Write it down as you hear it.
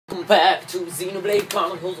Back to Xenoblade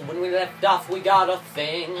Chronicles. When we left off, we got a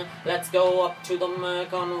thing. Let's go up to the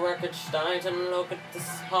mech on wreckage site and look at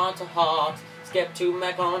this heart-to-heart. Skip to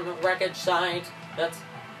mech on wreckage site. That's...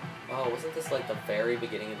 Oh, wasn't this like the very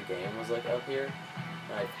beginning of the game was like up here?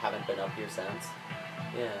 I haven't been up here since.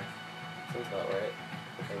 Yeah, sounds about right.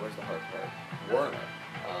 Okay, where's the heart part? Werner.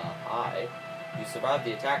 Hi. You survived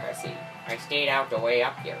the attack, I see. I stayed out the way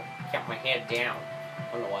up here. Kept my head down.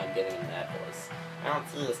 I don't know why I'm getting in that voice. I don't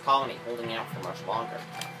see this colony holding out for much longer.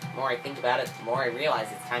 The more I think about it, the more I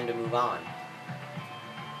realize it's time to move on.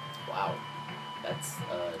 Wow. That's,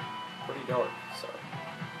 pretty dark, sir.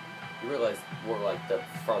 You realize we're, like, the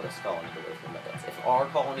farthest colony away from Megas. If our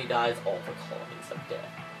colony dies, all the colonies have dead.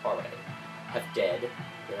 Already. Have dead.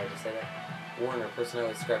 Did I just say that? Warner,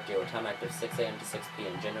 personality Scorpio, time active 6 a.m. to 6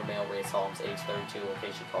 p.m. Gender male, race Holmes, age 32,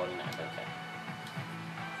 location colony 9. Okay.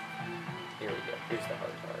 Here we go. Here's the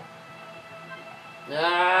hard part.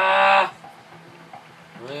 Ah!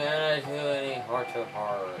 We gotta do any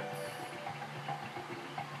heart-to-heart.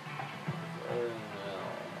 Oh no.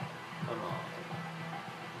 Come on.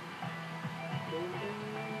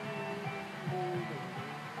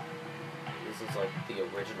 This is like the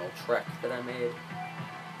original trek that I made.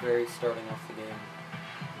 Very starting off the game.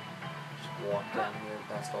 Just walked down here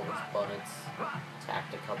past all those buttons.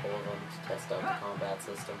 Attacked a couple of them to test out the combat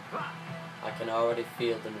system. I can already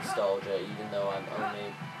feel the nostalgia, even though I'm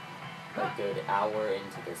only a good hour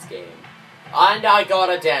into this game. And I got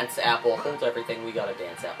a dance apple. Hold everything, we got a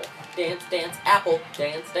dance apple. Dance, dance, apple.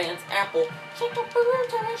 Dance, dance, apple. Shake a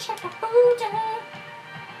booty, shake a booty. I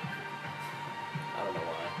don't know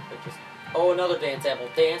why, but just... Oh, another dance apple.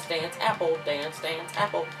 Dance, dance, apple. Dance, dance,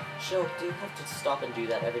 apple. Sure, do you have to stop and do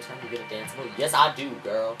that every time you get a dance apple? Yes, I do,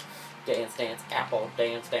 girl. Dance, dance, apple.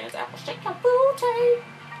 Dance, dance, apple. Shake a booty.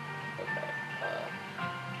 Okay,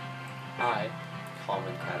 hi,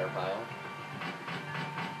 common caterpillar.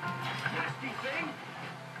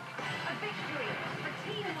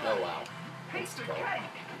 Oh wow, insta-kill.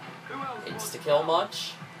 Insta-kill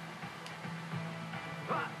much?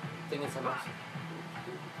 Thing is, I'm also...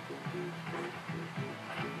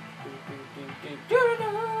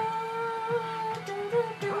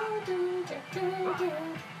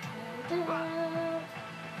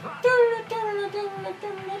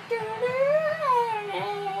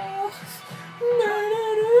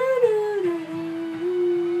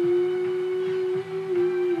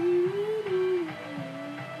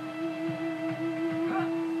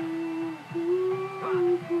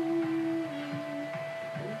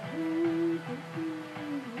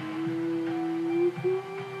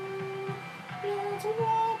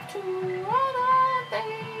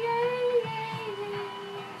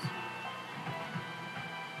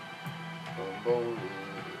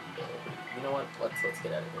 You know what? Let's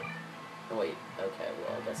get out of here. Oh wait, okay,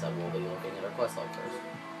 well I guess I will be looking at our quest log first.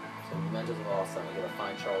 So Mementos of Awesome, we gotta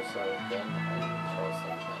find Charles Soden and Charles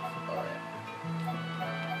Soden. Alright.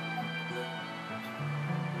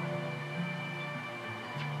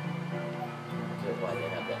 Here's why they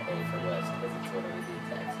have that A for West, because it's literally the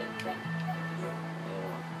exact same thing.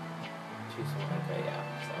 Okay, yeah.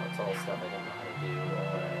 So it's all stuff I don't know how to do.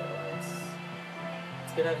 Alright,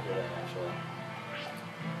 let's get out of here then, actually.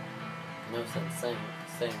 No sense staying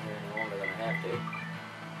here any longer than I have to.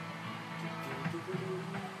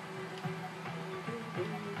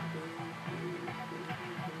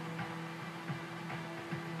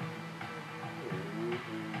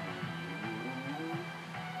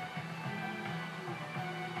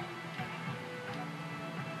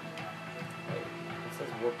 Wait, it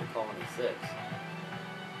says warp to Colony 6.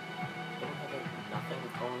 Don't have nothing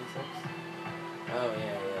with Colony 6? Oh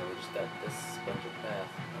yeah, we just got this splintered path.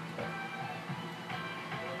 Okay.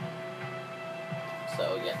 So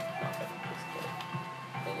yeah, nothing.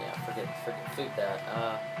 Then yeah, forget that.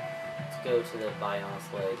 Let's go to the Bionis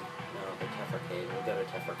Leg. No, the Tefra Cave. We'll go to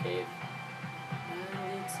Tefra Cave. I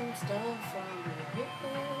need some stuff from you.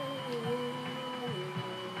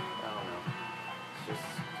 I don't know. Let's just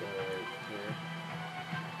go right here.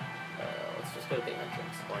 Let's just go to the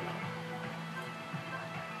entrance. Why not?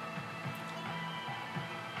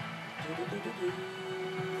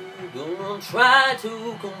 Gonna try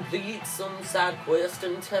to complete some side quest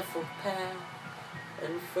in Tefra Path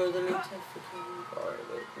and further to Tefra Cave. Alright,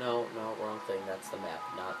 wait. No, wrong thing. That's the map,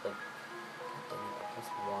 not the... Press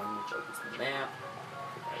 1, which opens the map.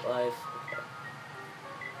 My life. Okay.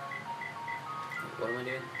 What am I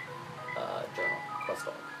doing? Journal. Quest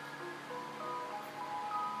log.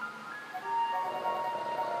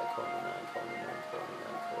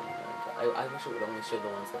 I wish it would only show the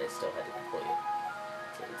ones that I still had to complete.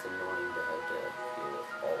 It's annoying to have to deal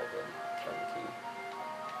with all of them. Trying to keep.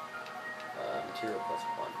 material +1.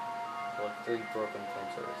 Collect 3 broken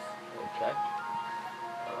printers. Okay.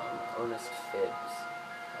 Earnest fibs.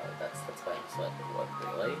 That's by himself. What,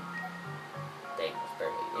 really? Dang, there's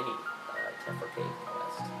barely any Temper Cave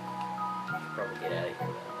quest. We should probably get out of here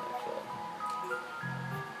then, actually.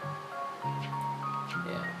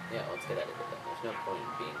 Yeah, let's get out of here then. There's no point in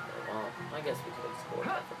being here. Well, I guess we could explore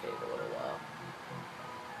Temper Cave a little while.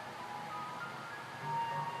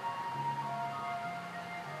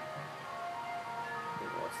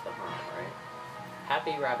 What's the harm, right?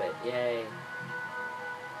 Happy rabbit, yay!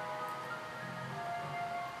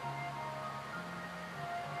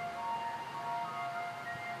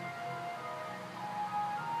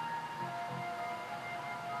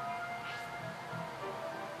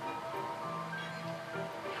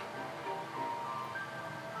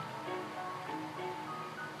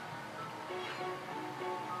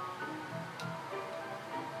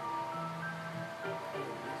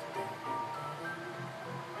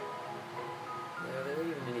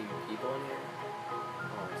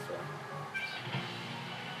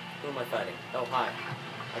 Who am I fighting? Oh, hi.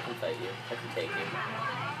 I can fight you. I can take you.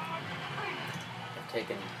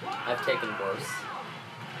 I've taken worse.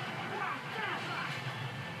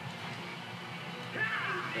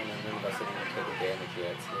 And none of us have even taken damage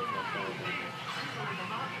yet, so there's no point in...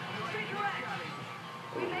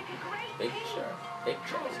 Ooh, big shark. Big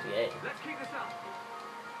chest, yay.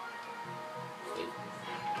 Sweet.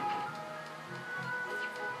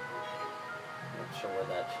 Not sure where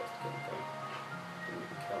that chest came from.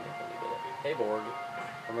 Hey Borg,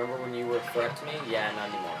 remember when you were a threat to me? Yeah, not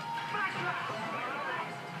anymore.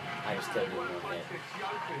 I just killed you in one hit.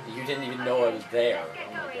 You didn't even know I was there.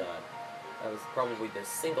 Oh my god. That was probably the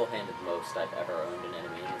single-handed most I've ever owned an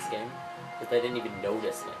enemy in this game. Because they didn't even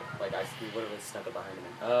notice me. Like, I literally snuck up behind him.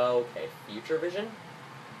 Oh, okay. Future vision?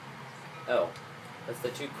 Oh. That's the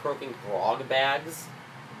 2 croaking grog bags?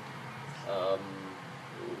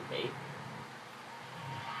 Okay.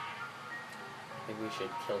 I think we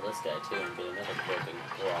should kill this guy too and get another broken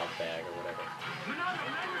grog bag or whatever.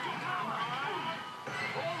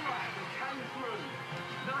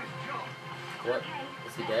 What?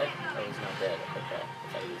 Is he dead? Oh, he's not dead. Okay. I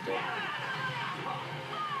thought he was dead.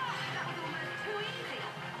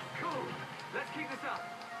 Cool. Let's keep this up.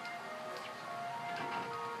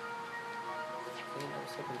 I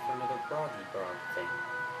was looking for another groggy grog thing.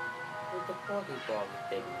 Where'd the groggy grog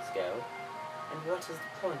things go? And what is the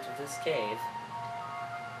point of this cave?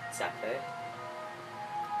 Exactly.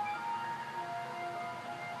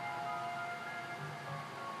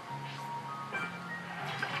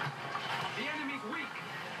 The enemy's weak,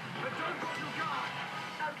 but don't drop your guard.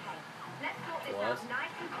 Okay, let's sort this out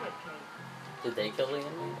nice and quickly. Did they kill the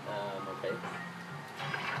enemy? Okay.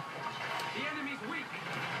 The enemy's weak,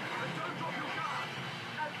 but don't drop your guard.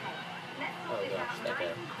 Okay, let's sort this out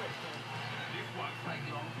nice and quickly. This won't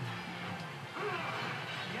take long.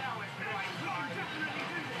 Now it's right time. We can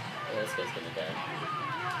definitely do this. Oh, this guy's gonna die.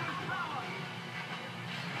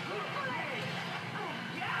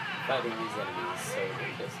 Fighting these enemies is so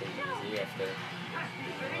ridiculously easy after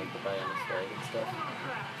like the bionic flag and stuff.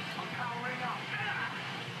 I'm powering up.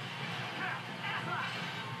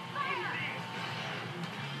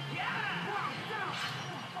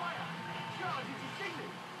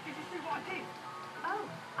 Did you see what I did? Oh,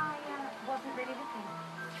 I wasn't really looking.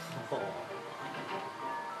 Oh,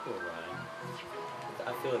 poor Ryan.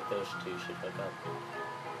 I feel like those two should hook up.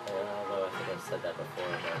 Although I think I've said that before,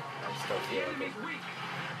 but I still feel like it.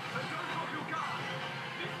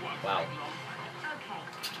 Wow. Okay,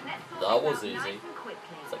 let's sort That this was out easy. nice and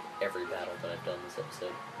quickly. It's like every battle that I've done this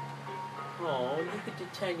episode. Oh, look at the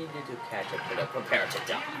tiny little caterpillar prepare to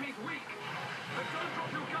die. Okay,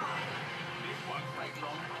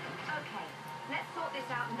 let's sort this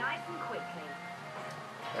out nice and quickly.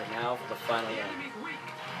 Right now for the final one. Okay,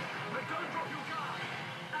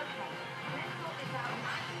 let's sort this out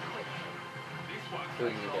nice and quickly. Who are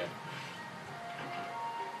you there?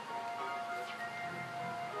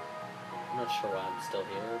 I'm not sure why I'm still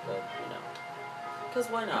here, but you know. Because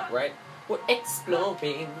why not, right? We're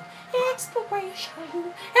exploring.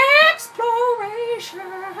 Exploration. Exploration.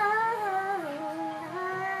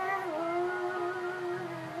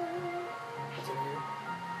 What's in here?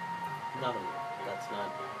 Nothing. That's not.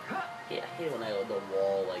 Yeah, I hate when the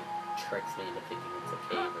wall like tricks me into thinking it's a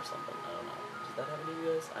cave or something. I don't know. Does that happen to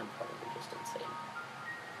you guys? I'm probably just insane.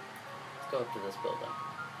 Let's go up to this building.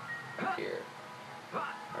 Up here.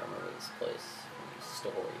 I remember this place from the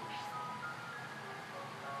story.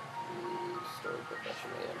 Story profession.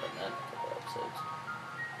 We haven't done that in a couple episodes.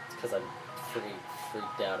 It's because I'm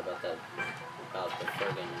freaked out about the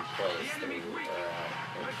friggin' place that we are at,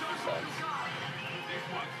 which sucks.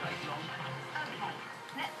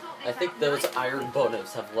 I think those iron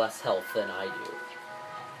bonos have less health than I do.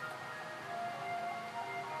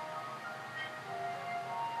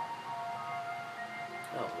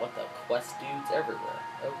 Oh, what the quest dudes everywhere.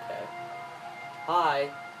 Okay.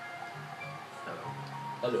 Hi.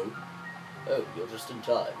 Hello. Oh, you're just in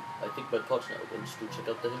time. I think my partner wants to check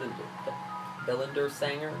out the Highlander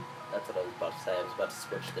Sanger? That's what I was about to say. I was about to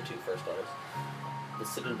switch the two first letters. The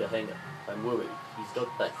cylinder hanger. I'm worried. He's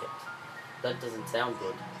not back yet. That doesn't sound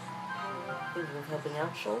good. Thinking of helping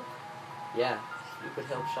out, Shulk? Yeah. If you could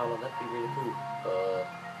help Charlotte, that'd be really cool.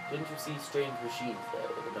 Didn't you see strange machines there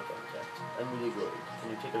with a knuckle effect? I'm really worried.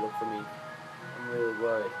 Can you take a look for me? I'm really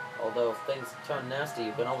worried. Although if things turn nasty,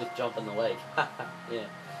 you can always jump in the lake. Yeah.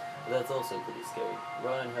 But that's also pretty scary.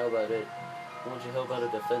 Ryan, how about it? Won't you help out a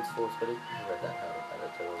defense force, buddy? I read that how about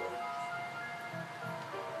it totally.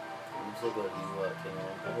 I'm so glad you came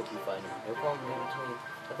along. I hope you find him. No problem, leave it to me.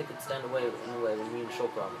 I think it'd stand away anyway when me and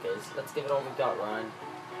Shulk are on the case. Let's give it all we got, Ryan.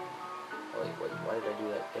 Oh, wait, why did I do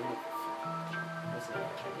that? Give me... Listen,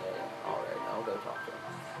 yeah. Alright, I'll go talk to him.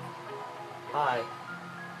 Hi.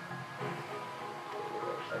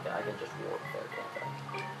 Wait, I can just warp there, can't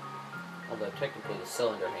I? Although technically the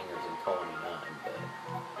cylinder hanger's in Colony 9, but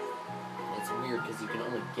it's weird because you can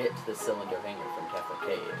only get to the cylinder hanger from Tephra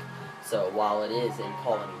Cave. So while it is in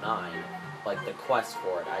Colony 9, like the quest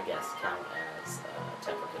for it, I guess, count as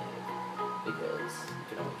Tephra Cave, because you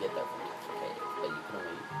can only get there from Tephra Cave, but you can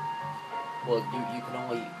only, well, you can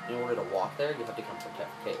only, in order to walk there, you have to come from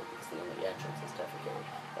Tephra Cave, because the only entrance is Tephra Cave.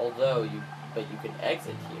 Although but you can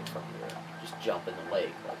exit here from here, just jump in the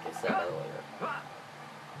lake, like I said earlier.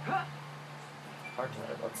 Hard to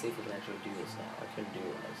know. Let's see if we can actually do this now. I couldn't do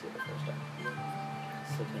it when I was here the first time.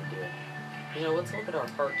 Still can't do it. You know, let's look at our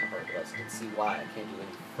heart-to-heart list and see why I can't do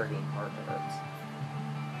any friggin' heart-to-hearts.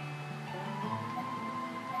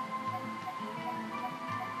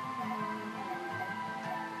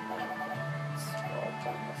 Scroll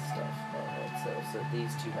down this stuff. Alright, so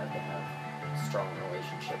these two have to have a strong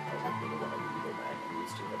relationship. I would be the one of the man, and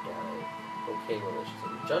these two have to have a okay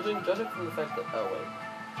relationship. Judging from the fact that, oh wait.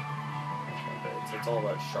 So it's all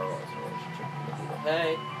about Charlotte's relationship with the people.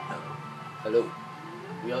 Hey! Hello.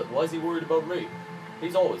 Why is he worried about me?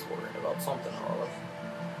 He's always worried about something or other.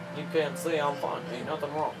 You can't say I'm fine. Ain't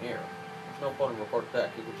nothing wrong here. There's no point in report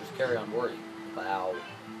back. People just carry on worrying. Wow.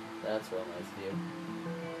 That's real nice of you.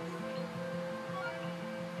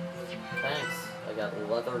 Thanks. I got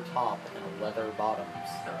leather top and leather bottoms.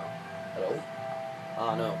 Hello?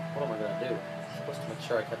 Ah, no. What am I gonna do? I'm supposed to make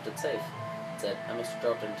sure I kept it safe. It. I must have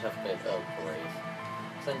dropped it in Tephra Cave. Oh, great.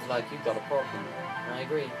 Sounds like you've got a problem. I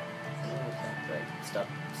agree. Okay, great. Stop.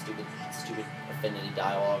 Stupid affinity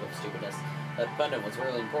dialogue of stupidness. That pendant was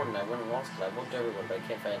really important. I went and lost it. I looked everywhere, but I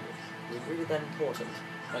can't find it. Was it really that important?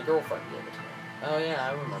 My girlfriend gave it to me. Oh, yeah,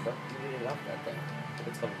 I remember. You really loved that thing.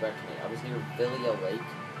 It's coming back to me. I was near Villia Lake.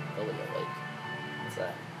 Villia Lake. What's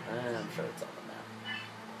that? I'm sure it's on the map.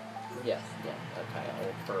 Yeah, okay,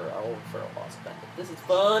 I'll look for a lost pendant. This is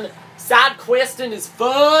fun! Side questing is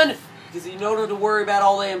fun! Because you don't have to worry about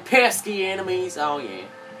all them pesky enemies. Oh, yeah.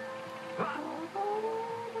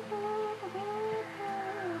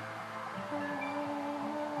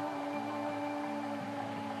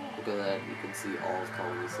 Look at that, you can see all of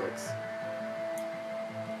Colony 6.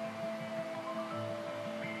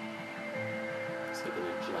 It's like in a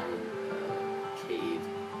giant cave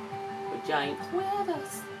with giant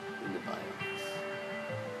cuevas in the biomes.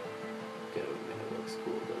 Go, it looks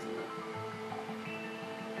cool, doesn't it?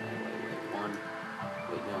 Alright, wait, one.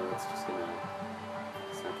 Wait, no, that's just gonna...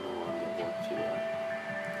 It's not gonna allow me to work too well.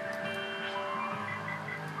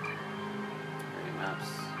 Alright,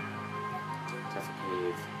 maps. Tephra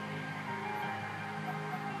Cave.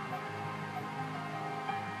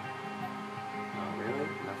 Oh, really?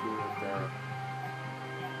 Nothing with the...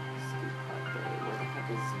 Scoop hot bay. Where the heck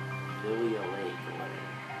is Villia Lake or whatever?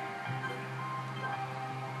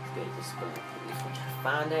 Let's go to the spring. If we can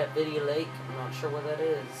find that Villia Lake, I'm not sure where that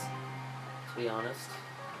is, to be honest,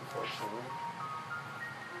 unfortunately.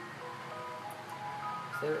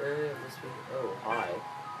 Is there an area of this video? Oh, hi.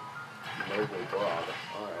 Noble Grog.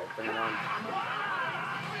 Alright, bring it on.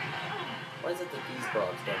 Why is it that these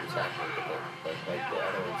frogs don't attack me, but like the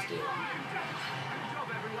other ones do? Good job,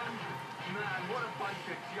 everyone. Man, what a bunch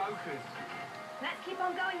of jokers. Let's keep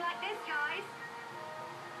on going like this, guys.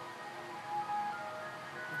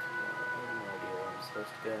 I have no idea where I'm supposed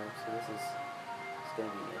to go, so this is going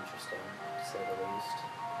to be interesting, to say the least.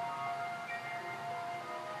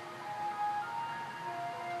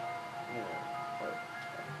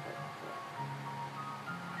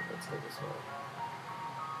 Let's go this way.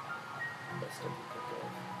 Best I can think of.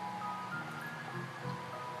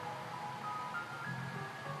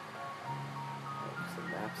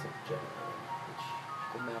 maps are generating, which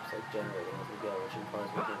the maps are generating as we go, which implies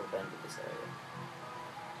we've never been to this area.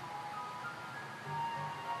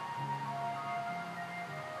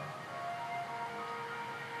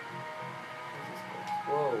 What is this place?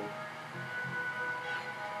 Whoa!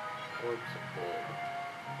 Orbs are big.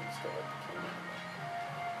 I'm still at the camera.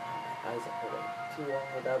 My eyes are hurting. Too long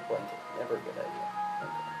without blinking. Never a good idea.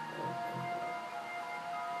 Okay.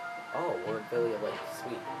 Oh, we're at Villia Lake.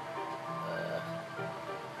 Sweet.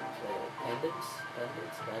 Pendants?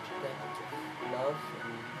 Pendants? Magic pendants of love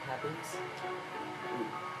and happiness? Ooh.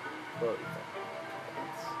 Brody thing.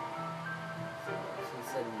 So, she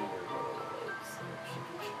said near Villia Lake, so it should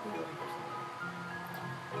be right or something.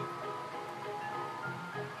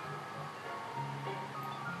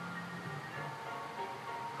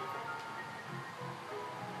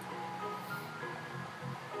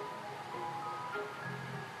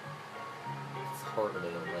 It's hardly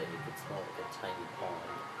a lake, it's more like a tiny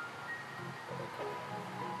pond. But okay.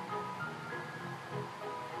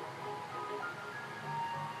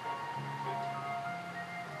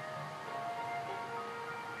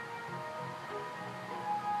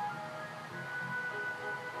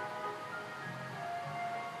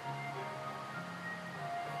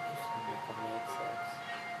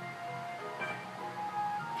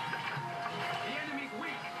 The enemy's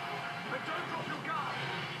weak, but don't drop your guard.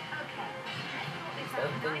 Okay, let's sort this Is that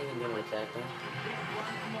out thing nice even and gonna quick. attack them? This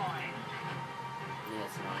one's mine. Yeah,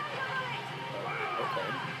 it's not. Oh, okay.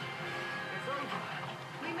 It's over.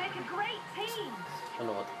 We make a great team. I don't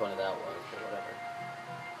know what the point of that was, but whatever.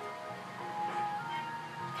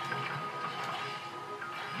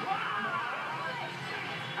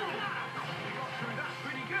 We got through that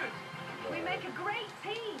pretty good. We make a great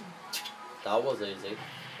team. That was easy.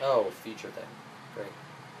 Oh, future thing. Great.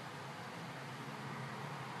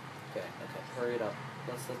 Okay, hurry it up.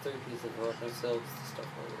 That's the 3 pieces of work themselves, the stuff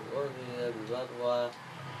we're working, blah blah blah. Alright.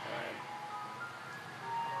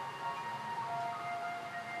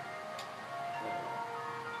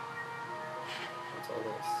 What's all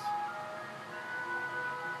this?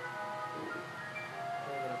 Ooh. How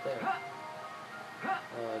do I get up there?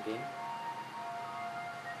 Game?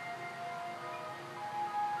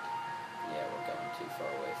 Yeah, we're going too far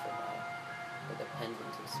away from where the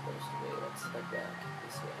pendant is supposed to be. Let's head back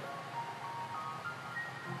this way.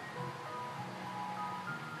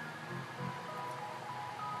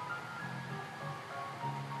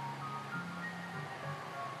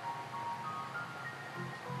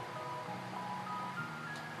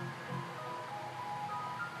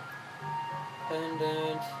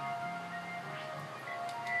 Pendant.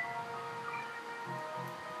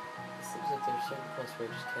 It seems like there's certain quests where I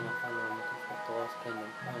just cannot find where I'm looking for the lost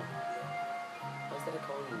pendant. Oh. Why is that a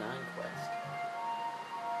Colony 9 quest?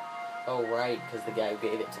 Oh, right, because the guy who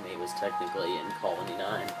gave it to me was technically in Colony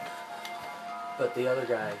 9. But the other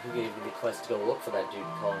guy who gave me the quest to go look for that dude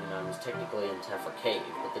in Colony 9 was technically in Tefra Cave.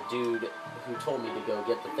 But the dude who told me to go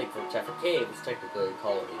get the thing from Tefra Cave was technically in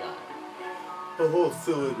Colony 9. The whole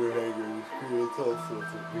cylinder hanger creates all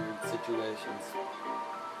sorts of weird situations. Let's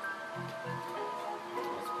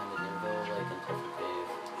spend it in Villa Lake and Tefra Cave.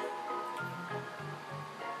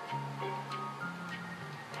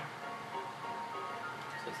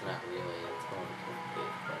 So it's not really, it's more of a Tefra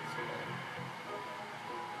Cave quest today.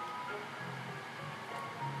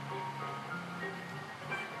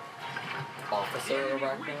 Officer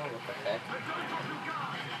Arachno? What the heck? But don't drop your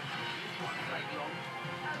guard. This won't take long.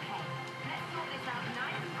 Okay, let's sort this out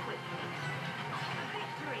nice and quick.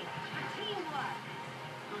 Victory for teamwork.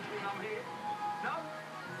 Good thing I'm here. No?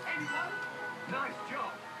 Anyone? Nice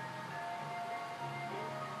job.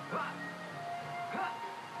 Ha! Ha!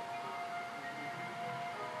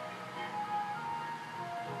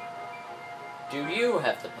 Do you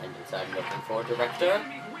have the pendants I'm looking for, The Director?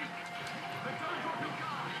 enemy's weak, but don't drop your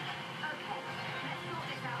guard. Okay, let's sort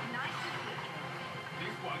this out nice and quick.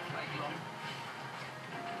 This won't take long.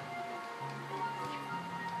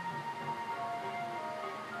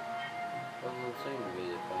 Doesn't seem to be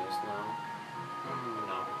the case now.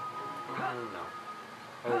 No. No.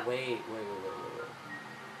 Oh, wait.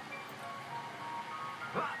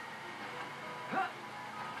 Ha! Ha! Ha!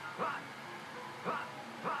 Ha! Ha!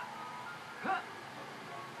 Ha!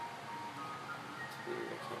 It's weird,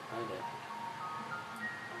 I can't find it.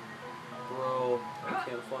 Bro, I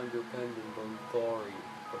can't find your pendant, I'm sorry,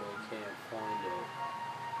 but I can't find it.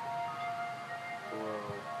 Bro.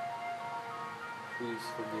 Please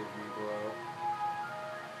forgive me, bro.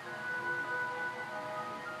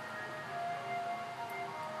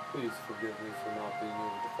 Please forgive me for not being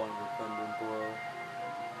able to find your pendant, bro.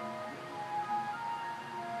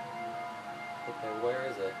 Okay, where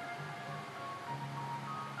is it?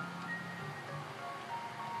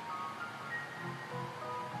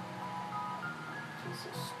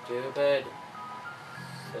 stupid.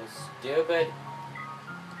 So stupid.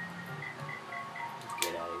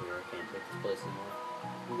 Get out of here. I can't take this place anymore.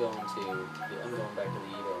 I'm going back to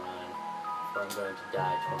the Evo line, or I'm going to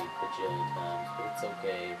die 20 bajillion times, but it's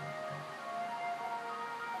okay.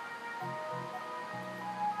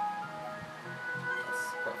 That's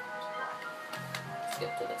perfect. Let's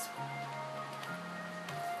get to this one.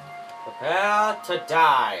 Prepare to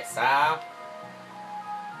die, sir.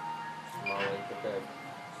 I'm already prepared.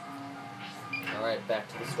 Alright, back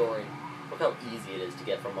to the story. Look how easy it is to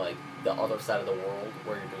get from, like, the other side of the world,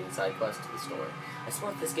 where you're doing side quests, to the story. I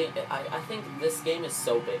swear this game, I think this game is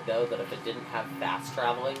so big, though, that if it didn't have fast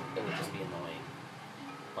traveling, it would just be annoying.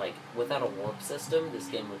 Like, without a warp system, this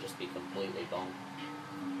game would just be completely gone.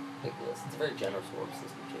 Ridiculous. It's a very generous warp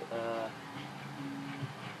system, too. I'm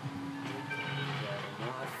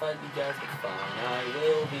not fight you guys, but fine, I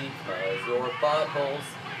will, because your buttholes.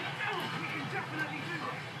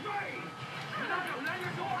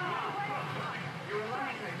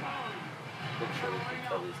 Pretty sure we can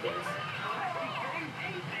kill these guys.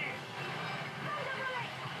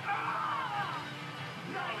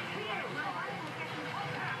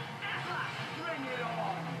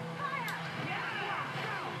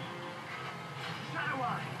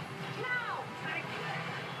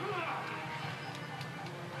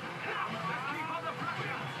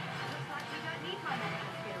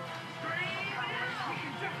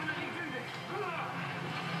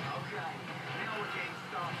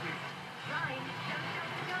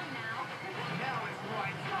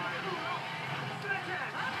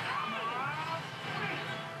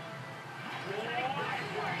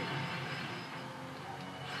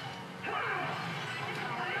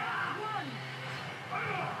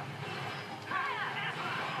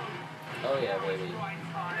 Oh yeah, baby.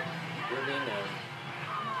 You're being known.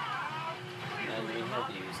 And we have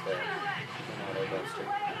to use the auto buster.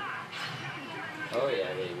 Oh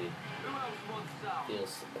yeah, baby.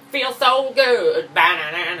 Feels so good.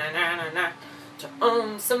 Ba-na-na-na-na-na-na. To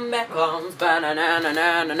own some mechons.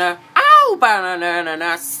 Ba-na-na-na-na-na-na. Oh,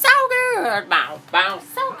 ba-na-na-na-na. So good. Bow, bow,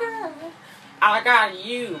 so good. I got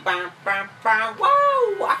you. Bow, bow, bow.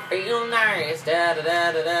 Whoa, I feel nice.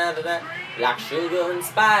 Da-da-da-da-da-da-da. Like sugar and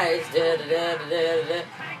spice, da-da-da-da-da-da.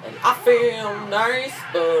 And I feel nice,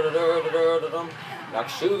 ba-da-da-da-da-da. Like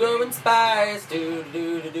sugar and spice,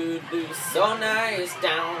 do-do-do-do-do. So nice,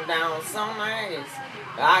 down, down, so nice.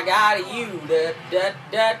 I got you,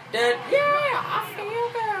 da-da-da-da-da. Yeah, I feel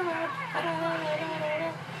good.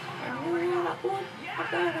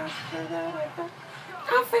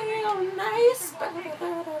 I feel nice,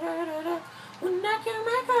 ba-da-da-da-da-da. When I can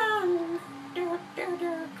make on.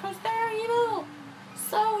 Cause they're evil,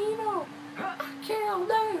 so evil. I killed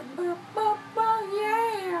them,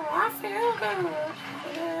 yeah, I feel good.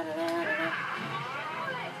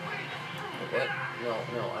 What? No, I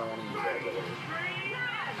don't want to use that ability.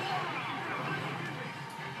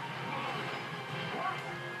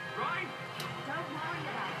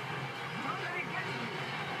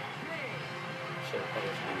 Should have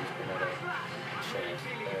probably used another chance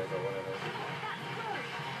there or whatever.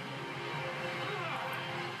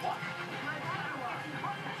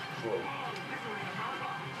 Whoa.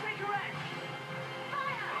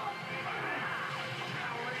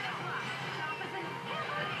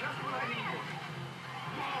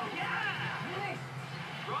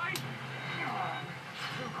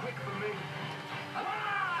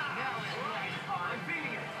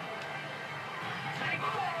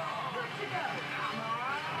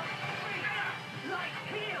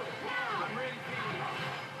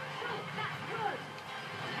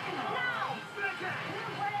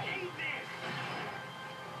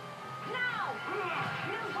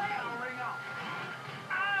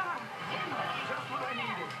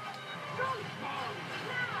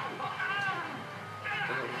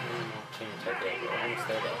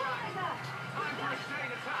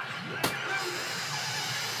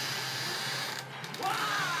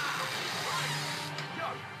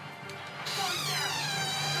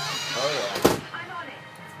 Oh yeah. I'm on it.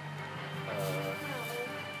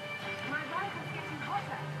 My rifle's getting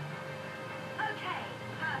hotter. Okay,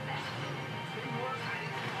 perfect.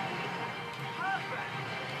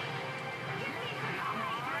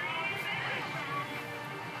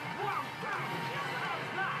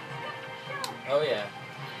 Oh yeah.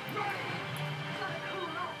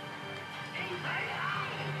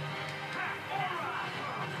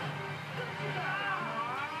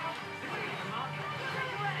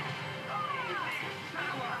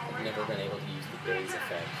 I've never been able to use the daze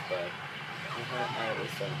effect, but I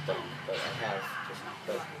always don't, but I have just,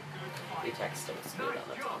 but the attack still is good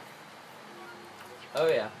on its own. Oh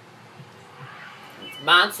yeah.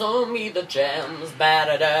 Mine some me the gems,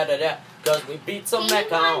 ba-da-da-da-da, cause we beat some Can you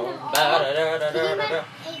mech on, mine ba-da-da-da-da-da.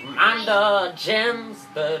 Mine the gems,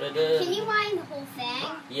 ba-da-da. Can you mine the whole thing?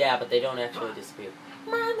 Yeah, but they don't actually disappear.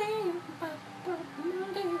 Mine the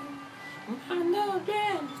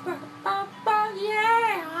gems, ba-ba-ba,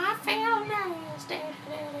 yeah, I feel nice,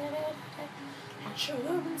 da-da-da-da-da-da. I should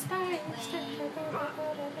have been space,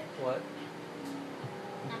 da-da-da-da-da-da. What?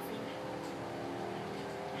 Nothing.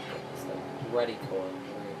 It's the ready coil.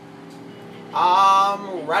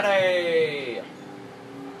 I'm ready!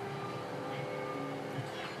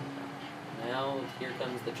 Now, here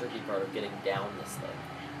comes the tricky part of getting down this thing.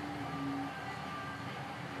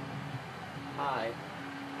 Hi.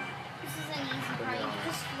 This is an easy part. You can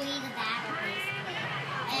just flee the battle, basically.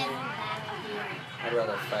 Every battle here. I'd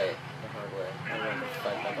rather fight the hard way. I'd rather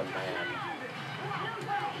fight like a man.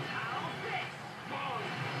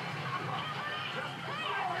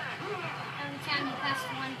 Every time you pass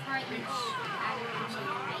one part, each battle will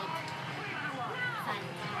generate fun.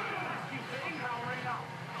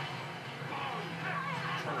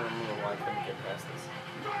 I'm trying to remember why I couldn't get past this.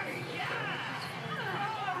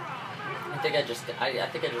 I think I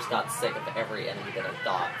just got sick of every enemy that I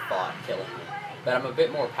thought killing me. But I'm a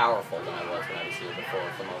bit more powerful than I was when I was here before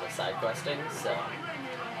from all the side questing, so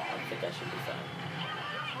I think I should be fine.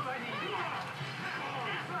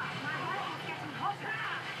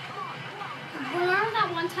 Remember that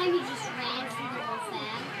one time you just ran through the whole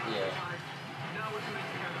thing? Yeah.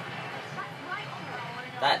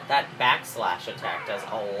 That backslash attack does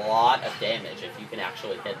a lot of damage if you can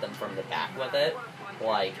actually hit them from the back with it.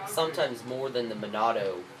 Like, sometimes more than the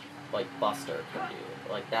Monado, like, Buster can do.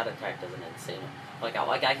 Like, that attack does an insane. Like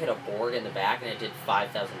I hit a Borg in the back and it did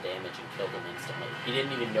 5,000 damage and killed him instantly. He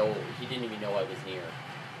didn't even know I was near.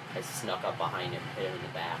 I snuck up behind him, hit him in the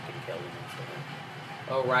back, and killed him instantly.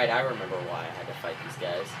 Oh right, I remember why I had to fight these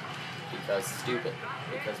guys. Because stupid.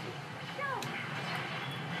 Because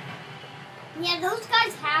Yeah, those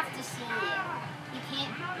guys have to see you. You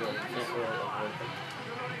can't. yeah, you can't really avoid them.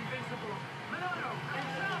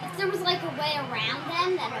 If there was like a way around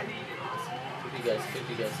them, then it would be awesome. Could you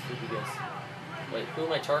guys. Wait, who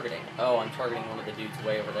am I targeting? Oh, I'm targeting one of the dudes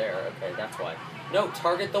way over there. Okay, that's why. No,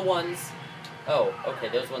 target the ones... Oh, okay,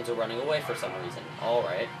 those ones are running away for some reason.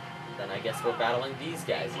 Alright. Then I guess we're battling these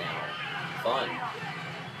guys now. Fun.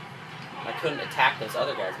 I couldn't attack those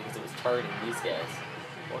other guys because it was targeting these guys.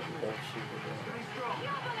 What bullshit is that?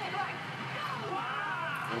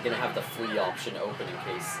 I'm gonna have the flee option open in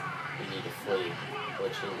case we need to flee,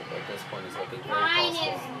 which at this point is looking very Mine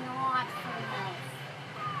possible. is not full health.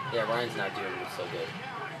 Yeah, Ryan's not doing so good.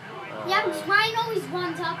 Yeah, because Ryan always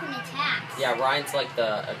runs up and attacks. Yeah, Ryan's like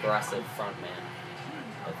the aggressive front man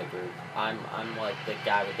of the group. I'm like the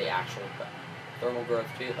guy with the actual thermal growth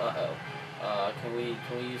too. Can we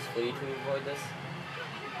use flee to avoid this?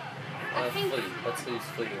 Flee. Let's use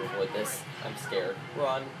flee to avoid this. I'm scared.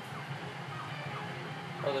 Run.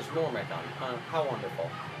 Oh, there's more Mechon. How wonderful.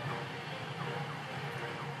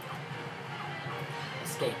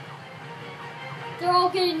 Escape. They're all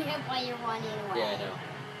getting hit while you're running away. Yeah, I know.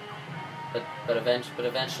 But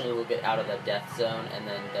eventually we'll get out of the death zone, and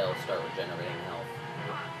then they'll start regenerating health.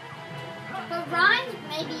 But Ryan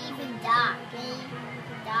maybe even die. They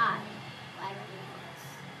even die. Why don't we do this?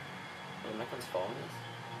 Oh, the Mechon's following us?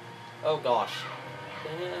 Oh gosh.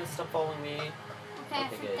 Yeah, stop following me. Okay, I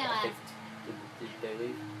think they left. Did they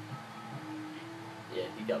leave? Yeah,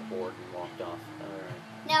 he got bored and walked off. Alright.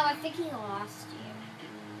 No, I think he lost you.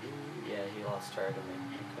 Yeah, he lost track of me.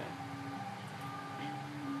 Okay.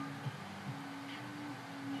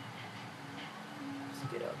 Let's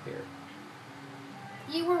get up here.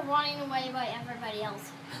 You were running away by everybody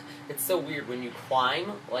else. It's so weird when you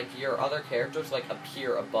climb, like your other characters like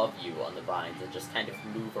appear above you on the vines and just kind of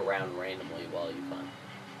move around randomly while you climb.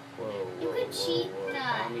 Whoa, You whoa, could whoa, cheat whoa. the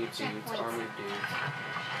Army dudes, checkpoints. army dudes.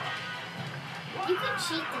 You could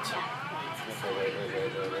cheat the checkpoints. Okay, wait.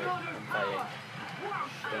 I'm fighting.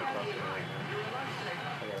 Shh, don't talk to me right now.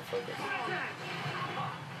 I gotta focus. I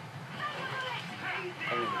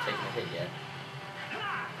haven't even taken a hit yet.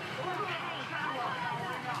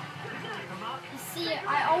 You see, I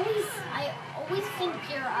always think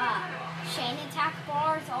your chain attack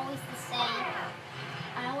bar is always the same.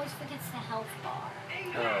 I always think it's the health bar.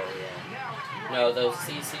 Oh, yeah. No, those,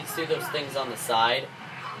 see those things on the side?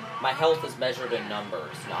 My health is measured in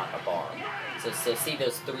numbers, not a bar. So see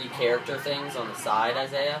those 3 character things on the side,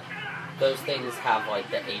 Isaiah? Those things have, like,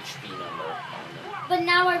 the HP number on them. But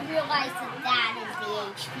now I realize that is the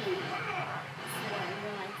HP. Before I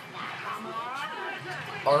realized that is the HP.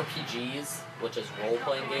 RPGs, which is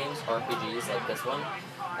role-playing games, RPGs like this one,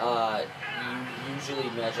 You usually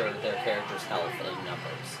measure their character's health in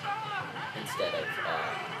numbers instead of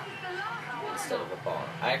a bar.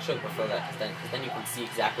 I actually prefer that because then you can see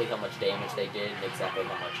exactly how much damage they did and exactly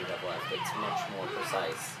how much you have left. It's much more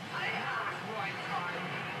precise.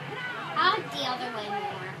 I like the other way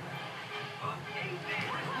more.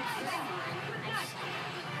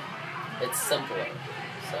 It's simpler,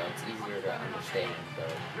 so it's easier to understand.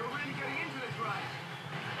 But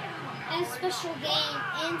And special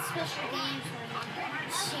games where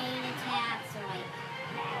chain attacks or like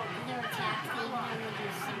other attacks, they even only do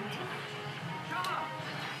sometimes.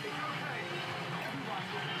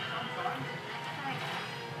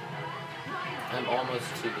 I'm almost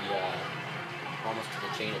to the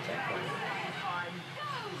chain attack point.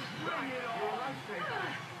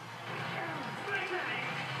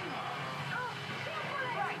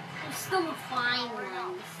 There's still the flying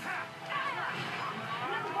ones.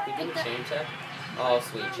 You get a chain attack? Oh,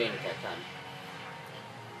 sweet, chain attack time.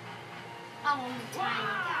 Oh, and the tiny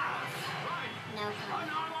guys. No fun.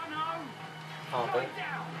 Hopper.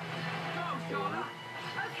 Boom.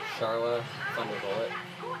 Charla, Thunderbolt.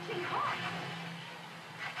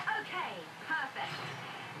 Okay, perfect.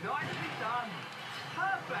 Nicely done.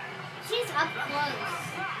 Perfect. She's up close.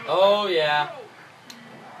 Oh, yeah.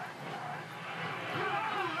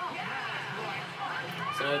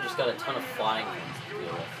 So now I've just got a ton of flying ones to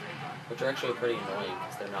deal with, which are actually pretty annoying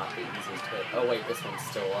because they're not the easiest hit. Oh wait, this one's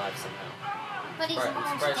still alive somehow. But he's I'm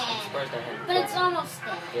almost surprised dead. I hadn't But killed it's him. almost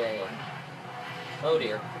dead. Yeah. Oh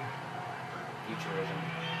dear. Future vision.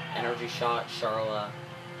 Energy shot, Charla.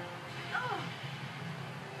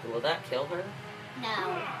 Will that kill her?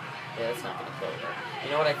 No. Yeah, that's not gonna kill her.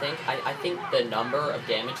 You know what I think? I think the number of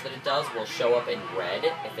damage that it does will show up in red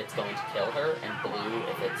if it's going to kill her, and blue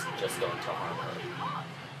if it's just going to harm her.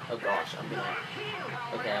 Oh gosh, I'm gonna...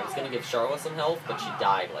 Okay, I was gonna give Charla some health, but she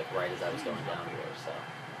died like right as I was going down to her, so...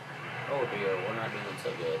 Oh dear, we're not doing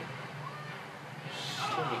so good.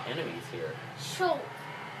 So many enemies here. Choke.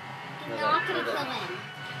 You're not gonna kill him.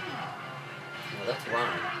 No, that's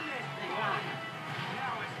Ryan.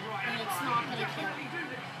 And it's not gonna kill him.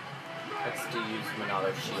 That's to use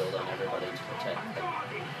Monato's shield on everybody to protect them.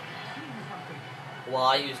 Well,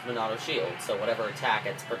 I used Monato's shield, so whatever attack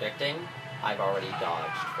it's predicting, I've already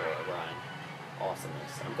dodged for Ryan.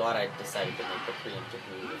 Awesomeness. I'm glad I decided to make the preemptive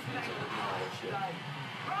move of using Monato's shield.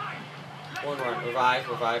 One run. Revive.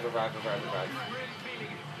 You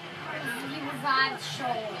revived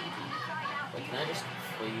Shoal. Wait, can I just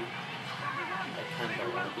flee? I kind of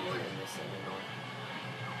don't want to be in this anymore.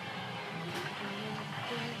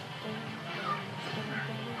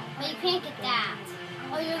 But you can't get that.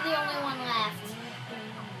 Oh, you're the only one left.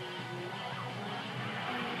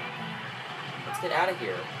 Let's get out of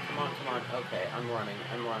here. Come on. Okay, I'm running.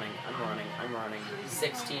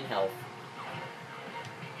 16 health.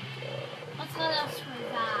 Let's let us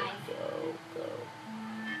revive. Go.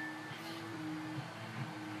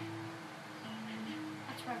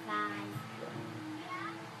 Let's revive.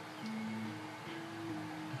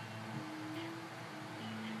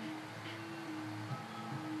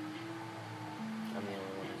 I'm the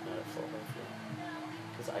only one who's not at full health yet.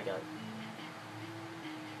 Because I got...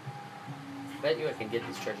 I bet you I can get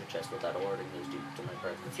these treasure chests without alerting those dudes to my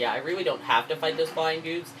presence. Yeah, I really don't have to fight those flying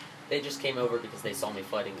dudes. They just came over because they saw me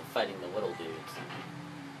fighting the little dudes.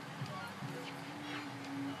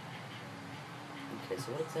 Okay,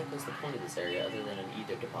 so what exactly is the point of this area other than an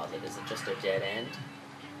ether deposit? Is it just a dead end?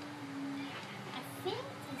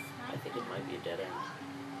 I think it might be a dead end.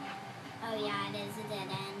 Oh yeah, it is a dead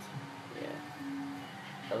end. Yeah.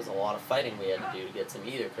 That was a lot of fighting we had to do to get some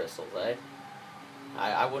ether crystals, eh?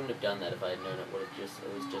 I wouldn't have done that if I had known it was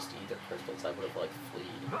just ether crystals. I would have like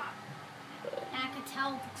fleed. But I could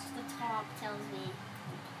tell because the top tells me.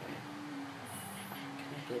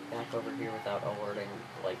 can I get back over here without alerting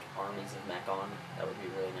like armies of Mechon? That would be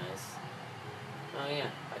really nice. Oh yeah,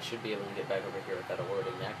 I should be able to get back over here without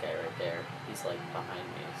alerting that guy right there. He's like behind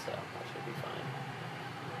me, so I should be fine.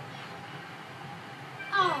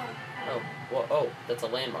 Oh, that's a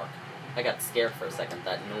landmark. I got scared for a second.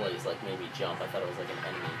 That noise like made me jump. I thought it was like an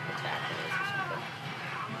enemy attack noise or something.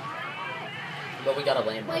 But we got a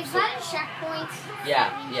landmark. Wait, is that a checkpoint? Yeah.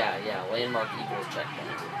 Landmark equals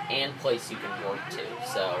checkpoint. And place you can work to.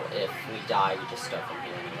 So if we die, we just start from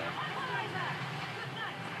here anyway.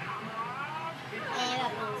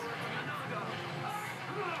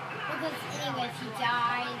 Because anyway, if you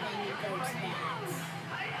die, then you go to that.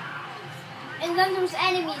 And then there's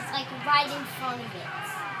enemies like right in front of it.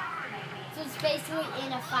 So it's basically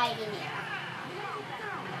in a fighting area.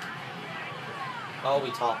 Oh,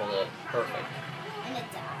 we toppled it. Perfect. And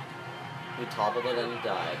it died. We toppled it and he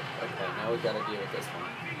died. Okay, now we gotta deal with this one.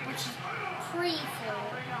 which is pretty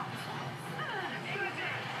full.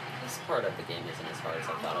 This part of the game isn't as hard as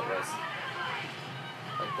I thought it was.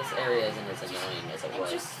 Like, this area isn't as annoying as it It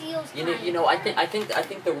was. just feels You know, I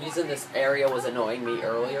think the reason this area was annoying me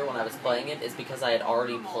earlier when I was playing it is because I had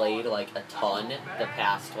already played like a ton the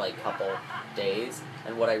past like couple days,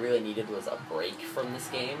 and what I really needed was a break from this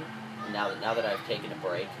game. And now that I've taken a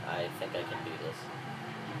break, I think I can do this.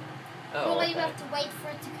 Oh, well, okay. you have to wait for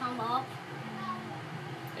it to come up.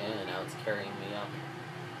 And now it's carrying me up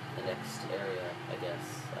the next area, I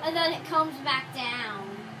guess. And then it comes back down.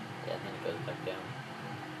 Yeah, and then it goes back down.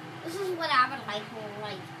 This is what I would like more,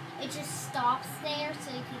 like, it just stops there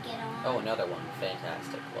so you can get on. Oh, another one.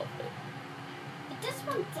 Fantastic. Love it. But this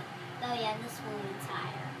one's, oh yeah, this one's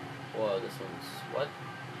higher. Whoa, this one's, what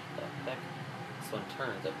the heck? This one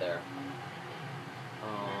turns up there.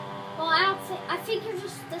 Well, I think you're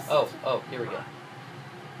just this. Oh, here we go.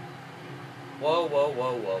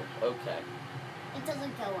 Whoa. Okay. It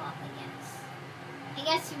doesn't go up, I guess. I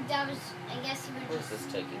guess you were Where's just. this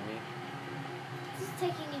taking me? This is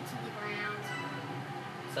taking you to the ground.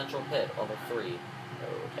 Central pit, level 3.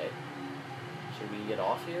 Oh, okay. Should we get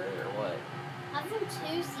off here, or what? Level 2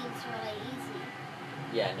 seems really easy.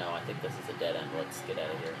 Yeah, no, I think this is a dead end. Let's get out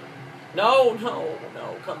of here. No,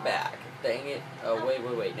 come back. Dang it. Oh,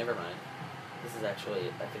 wait, never mind. This is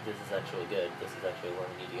actually, I think this is actually good. This is actually where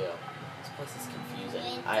we need to go. This place is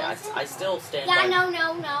confusing. I still stand by... Yeah,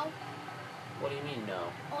 no. What do you mean,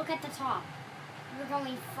 no? Look at the top. You're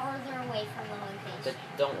going further away from the location.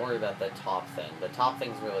 Don't worry about the top thing. The top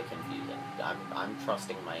thing's really confusing. I'm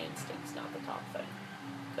trusting my instincts, not the top thing.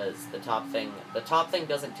 Because the top thing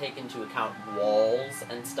doesn't take into account walls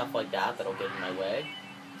and stuff like that that'll get in my way.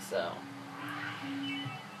 So...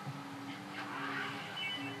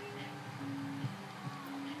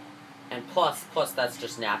 And plus that's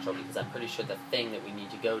just natural, because I'm pretty sure the thing that we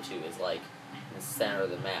need to go to is, like, in the center of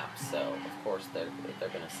the map, so, of course, they're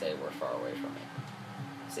gonna say we're far away from it.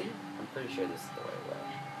 See? I'm pretty sure this is the right way.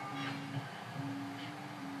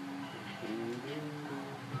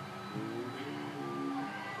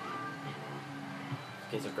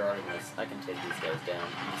 These guys are guarding this. I can take these guys down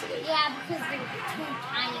easily. Yeah, because they're two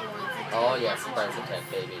tiny ones. Oh, yeah, surprise attack,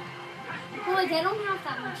 baby. Boy, they don't have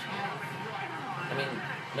that much health. I mean,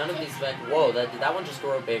 none of these back. Whoa, did that one just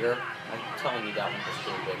grow bigger? I'm telling you, that one just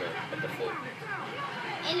grew bigger at the food.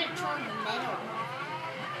 And it turned metal.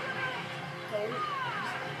 Gold.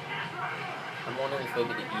 I'm wondering if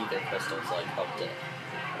maybe the ether crystals helped it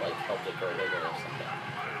grow bigger or something.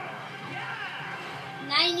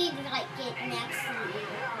 Now you need to get next to the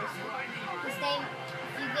evil crystal, because if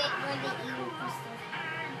you get where the evil crystals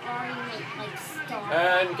are, you make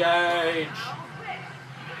stars. Engage.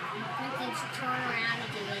 But then you turn around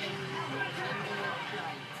and do it, and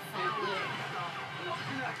fight you.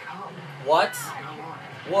 What?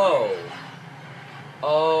 Whoa.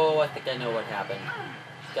 Oh, I think I know what happened.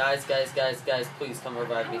 Guys, please come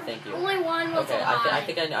revive me, thank you. Only one was okay, alive. I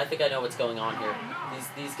think I know what's going on here.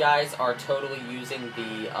 These guys are totally using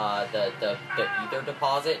the ether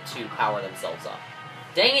deposit to power themselves up.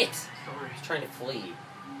 Dang it! I was trying to flee.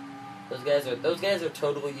 Those guys are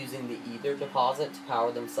totally using the ether deposit to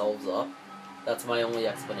power themselves up. That's my only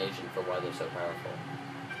explanation for why they're so powerful.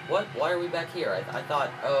 What? Why are we back here? I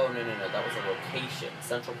thought... Oh, no, that was a location.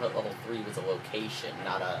 Central Pit Level 3 was a location,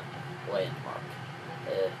 not a landmark. I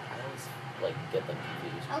always, get them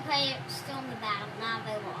confused. Okay, it's still in the battle. Now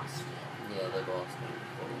they lost you. Yeah, they lost me.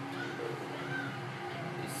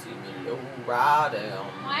 You see me low right down.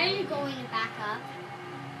 Why are you going back up?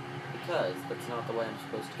 Because that's not the way I'm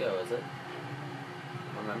supposed to go, is it?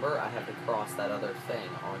 Remember, I have to cross that other thing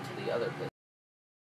onto the other pit.